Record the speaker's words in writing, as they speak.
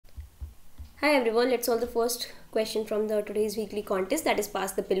Hi everyone, let's solve the first question from the today's weekly contest, that is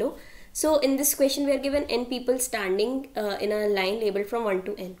pass the pillow. So in this question we are given n people standing in a line labeled from 1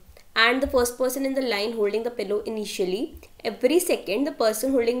 to n, and the first person in the line holding the pillow initially. Every second the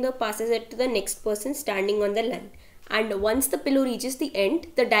person holding the passes it to the next person standing on the line, and once the pillow reaches the end,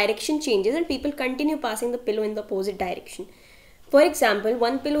 the direction changes and people continue passing the pillow in the opposite direction. For example,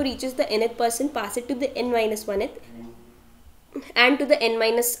 one pillow reaches the nth person, pass it to the n minus 1th and to the n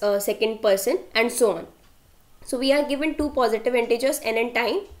minus second person, and so on. So we are given two positive integers n and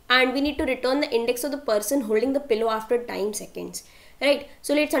time, and we need to return the index of the person holding the pillow after time seconds, right?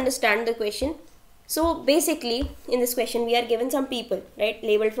 So let's understand the question. So basically in this question we are given some people, right,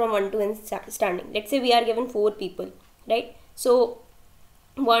 labeled from 1 to n standing. Let's say we are given 4 people, right? So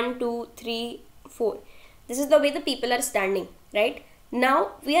 1 2 3 4, this is the way the people are standing, right?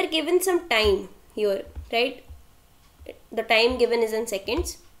 Now we are given some time here, right? The time given is in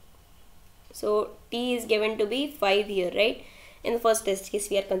seconds, so t is given to be 5 here, right? In the first test case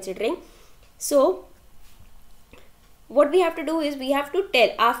we are considering. So what we have to do is we have to tell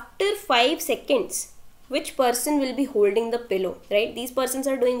after 5 seconds which person will be holding the pillow, right? These persons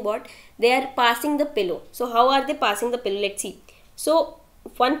are doing what? They are passing the pillow. So how are they passing the pillow? Let's see. So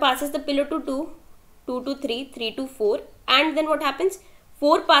 1 passes the pillow to 2, 2 to 3, 3 to 4, and then what happens?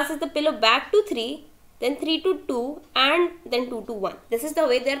 4 passes the pillow back to 3, then 3 to 2, and then 2 to 1. This is the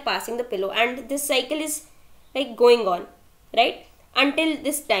way they are passing the pillow, and this cycle is like going on, right, until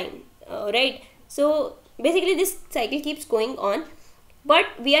this time, right? So basically this cycle keeps going on, but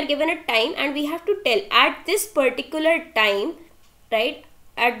we are given a time and we have to tell at this particular time, right,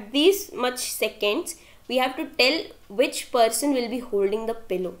 at these much seconds we have to tell which person will be holding the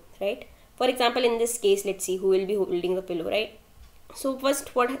pillow, right? For example, in this case, let's see who will be holding the pillow, right? So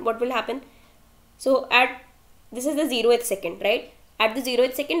first what will happen? So at this is the 0th second, right? At the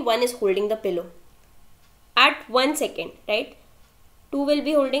 0th second 1 is holding the pillow. At 1 second, right, 2 will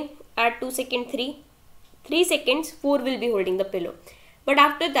be holding. At 2 second 3 seconds 4 will be holding the pillow. But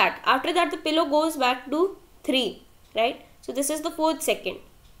after that the pillow goes back to 3, right? So this is the 4th second,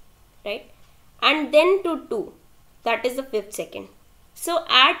 right? And then to 2, that is the 5th second. So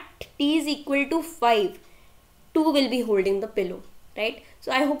at t is equal to 5, 2 will be holding the pillow, right?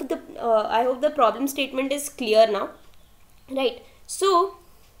 So I hope the problem statement is clear now, right? So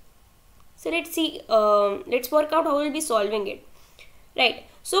let's see, let's work out how we'll be solving it, right?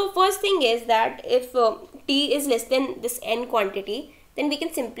 So first thing is that if t is less than this n quantity, then we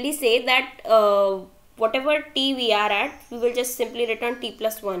can simply say that whatever t we are at, we will just simply return t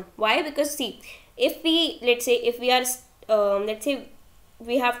plus 1. Why? Because see, if we, let's say if we are let's say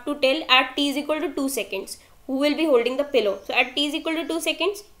we have to tell at t is equal to 2 seconds who will be holding the pillow. So at t is equal to 2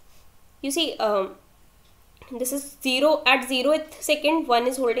 seconds, you see, this is 0. At 0th second 1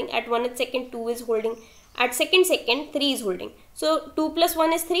 is holding, at 1th second 2 is holding, at 2nd second 3 is holding. So 2 plus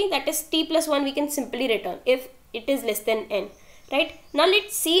 1 is 3, that is t plus 1 we can simply return if it is less than n, right? Now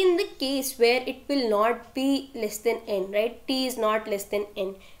let's see in the case where it will not be less than n, right? T is not less than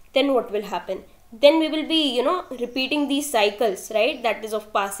n, then what will happen? Then we will be, you know, repeating these cycles, right, that is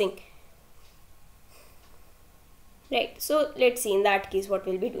of passing, right? So let's see in that case what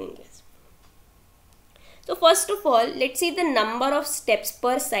we'll be doing is, so first of all let's see the number of steps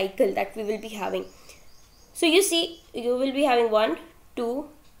per cycle that we will be having. So you see, you will be having 1 2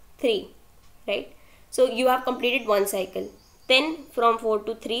 3, right? So you have completed one cycle. Then from 4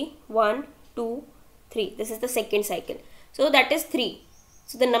 to 3, 1 2 3, this is the second cycle, so that is 3.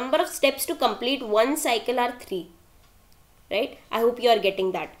 So the number of steps to complete one cycle are 3, right? I hope you are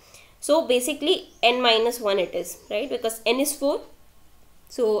getting that. So basically n minus 1 it is, right, because n is 4.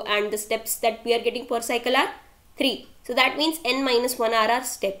 So and the steps that we are getting per cycle are 3. So that means n minus 1 are our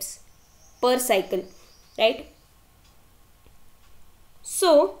steps per cycle, right?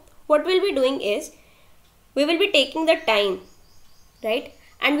 So what we'll be doing is we will be taking the time, right,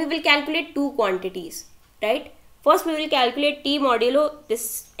 and we will calculate two quantities, right? First we will calculate t modulo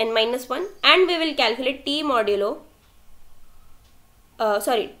this n minus 1, and we will calculate t modulo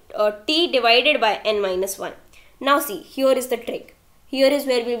t divided by n minus 1. Now see, here is the trick. Here is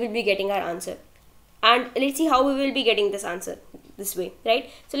where we will be getting our answer, and let's see how we will be getting this answer this way,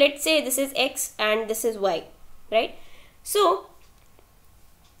 right? So let's say this is x and this is y, right? So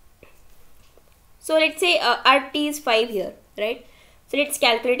let's say our t is 5 here, right? So let's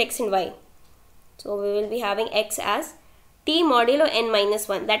calculate x and y. So we will be having x as t modulo n minus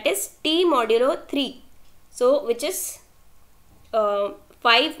 1, that is t modulo 3. So which is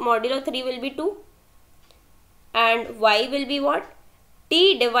 5 modulo 3 will be 2, and y will be what?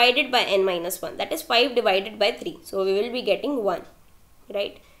 T divided by n minus 1, that is 5 divided by 3. So we will be getting 1,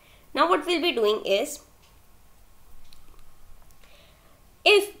 right? Now what we'll be doing is,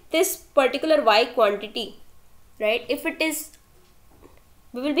 if this particular y quantity, right, if it is,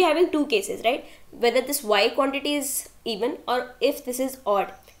 we will be having two cases, right, whether this y quantity is even or if this is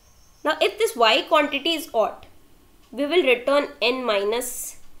odd. Now if this y quantity is odd, we will return n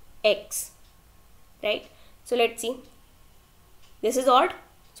minus x, right? So let's see, this is odd,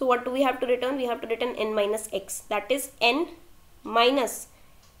 so what do we have to return? We have to return n minus x, that is n minus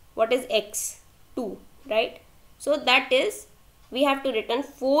what is x, 2, right? So that is, we have to return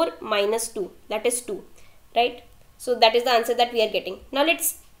 4 minus 2, that is 2, right? So that is the answer that we are getting. Now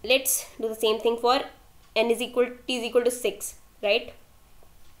let's do the same thing for t is equal to 6, right?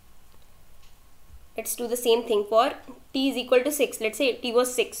 Let's do the same thing for t is equal to 6. Let's say t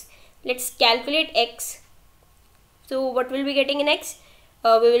was 6. Let's calculate x. So what will be getting in x?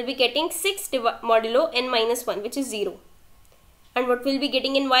 We will be getting 6 modulo n minus 1, which is 0. And what will be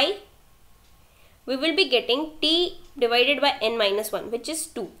getting in y? We will be getting t divided by n minus 1, which is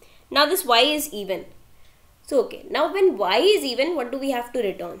 2. Now this y is even. So okay, now when y is even, what do we have to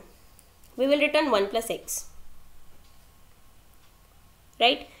return? We will return 1 plus x,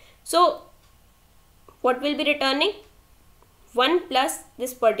 right? So what will be returning? 1 plus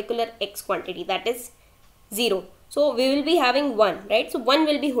this particular x quantity, that is 0. So we will be having 1, right? So 1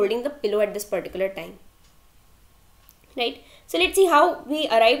 will be holding the pillow at this particular time, right? So let's see how we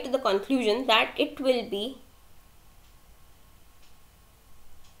arrive to the conclusion that it will be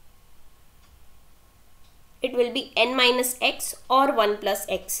n minus x or 1 plus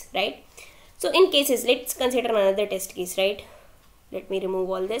x, right? So in cases, let's consider another test case, right? Let me remove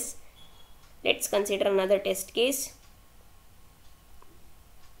all this. Let's consider another test case.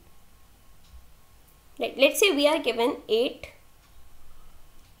 Let's say we are given 8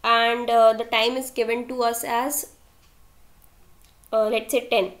 and the time is given to us as let's say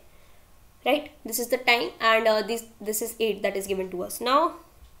 10, right? This is the time, and this is 8 that is given to us. Now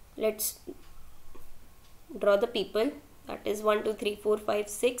let's draw the people, that is 1 2 3 4 5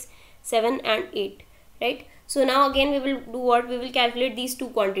 6 7 and 8, right? So now again we will do what? We will calculate these two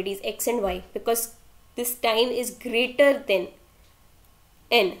quantities x and y, because this time is greater than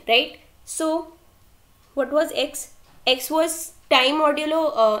n, right? So what was x? X was time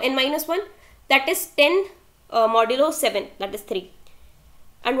modulo n minus 1, that is 10 modulo 7, that is 3.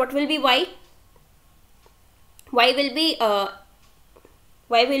 And what will be y? Y will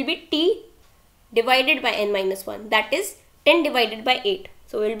be t divided by n minus 1, that is 10 divided by 8.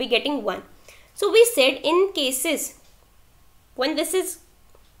 So we will be getting 1. So we said in cases when this is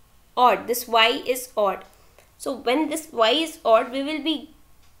odd, this y is odd. So when this y is odd, we will be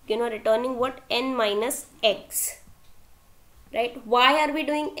returning what? N minus x, right? Why are we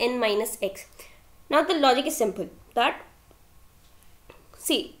doing n minus x? Now the logic is simple, that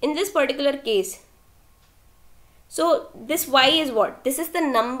see, in this particular case, so this y is what? This is the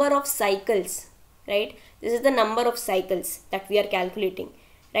number of cycles, right? This is the number of cycles that we are calculating,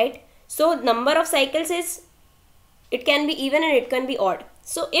 right? So number of cycles is, it can be even and it can be odd.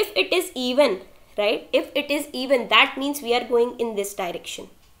 So if it is even, right, if it is even, that means we are going in this direction.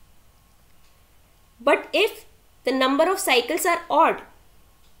 But if the number of cycles are odd,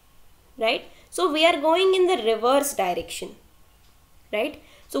 right, so we are going in the reverse direction, right?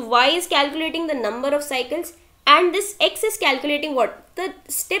 So y is calculating the number of cycles and this x is calculating what? The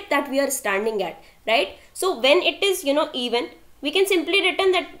step that we are standing at, right? So when it is even, we can simply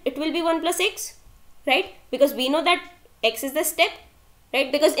return that it will be 1 plus x, right? Because we know that x is the step,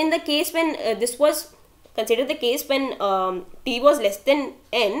 right? Because in the case when this was, consider the case when t was less than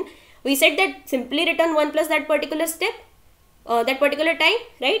n, we said that simply return 1 plus that particular step, that particular time,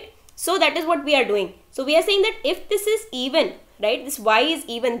 right? So that is what we are doing. So we are saying that if this is even, right, this y is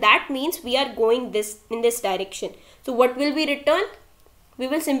even, that means we are going in this direction. So what will we return? We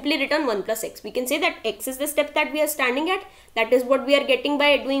will simply return 1 plus x. We can say that x is the step that we are standing at. That is what we are getting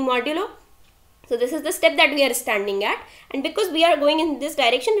by doing modulo. So this is the step that we are standing at, and because we are going in this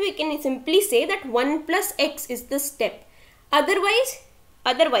direction, we can simply say that 1 plus x is the step. Otherwise,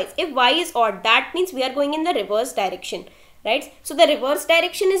 if y is odd, that means we are going in the reverse direction, right? So the reverse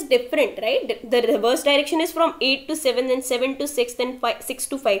direction is different, right? The reverse direction is from 8 to 7, then 7 to 6, then 6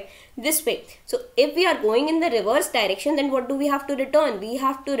 to 5, this way. So if we are going in the reverse direction, then what do we have to return? We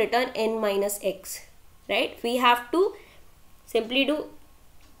have to return n minus x, right? We have to simply do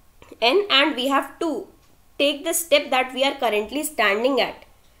n, and we have to take the step that we are currently standing at,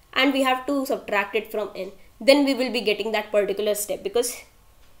 and we have to subtract it from n. Then we will be getting that particular step, because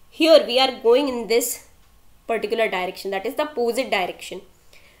here we are going in this particular direction, that is the opposite direction.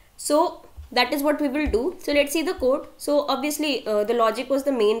 So that is what we will do. So let's see the code. So obviously the logic was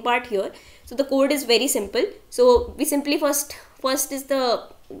the main part here. So the code is very simple. So we simply first is the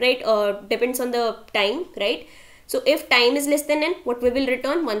right depends on the time, right? So if time is less than n, what we will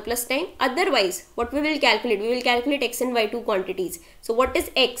return? 1 plus time. Otherwise, what we will calculate? We will calculate x and y, two quantities. So what is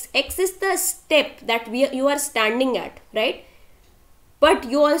x? X is the step that you are standing at, right? But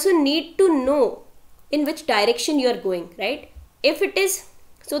you also need to know in which direction you are going, right? If it is,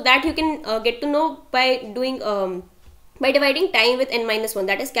 so that you can get to know by doing by dividing time with n minus 1,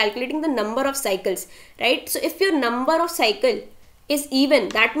 that is calculating the number of cycles, right? So if your number of cycle is even,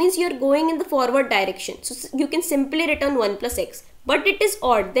 that means you are going in the forward direction, so you can simply return 1 plus x. But it is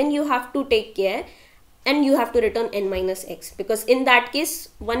odd, then you have to take care and you have to return n minus x, because in that case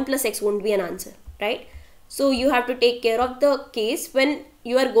 1 plus x won't be an answer, right? So you have to take care of the case when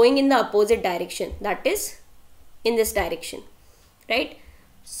you are going in the opposite direction, that is in this direction, right?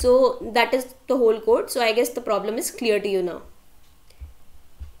 So that is the whole code. So I guess the problem is clear to you now.